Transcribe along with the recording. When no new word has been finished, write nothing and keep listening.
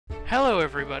Hello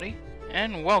everybody,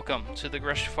 and welcome to the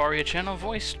Greshfaria channel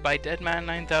voiced by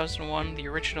Deadman9001, the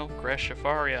original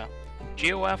Greshfaria.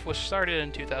 GoF was started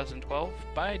in 2012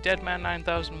 by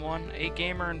Deadman9001, a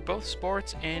gamer in both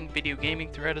sports and video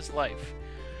gaming throughout his life.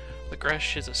 The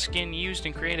Gresh is a skin used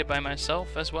and created by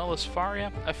myself, as well as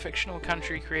Faria, a fictional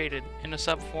country created in a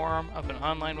subforum of an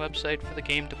online website for the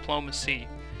game Diplomacy.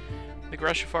 The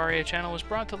Greshfaria channel was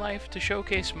brought to life to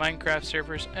showcase Minecraft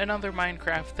servers and other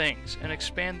Minecraft things, and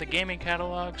expand the gaming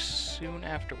catalog soon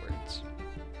afterwards.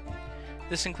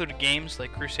 This included games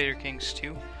like Crusader Kings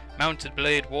 2, Mounted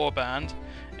Blade Warband,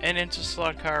 and Into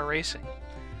Slot Car Racing.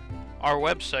 Our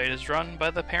website is run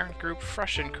by the parent group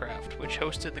Frushencraft, which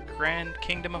hosted the Grand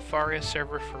Kingdom of Faria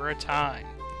server for a time.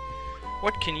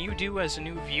 What can you do as a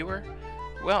new viewer?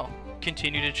 Well,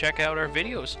 continue to check out our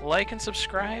videos, like and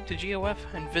subscribe to GoF,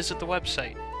 and visit the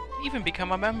website. Even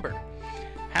become a member.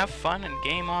 Have fun and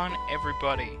game on,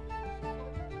 everybody.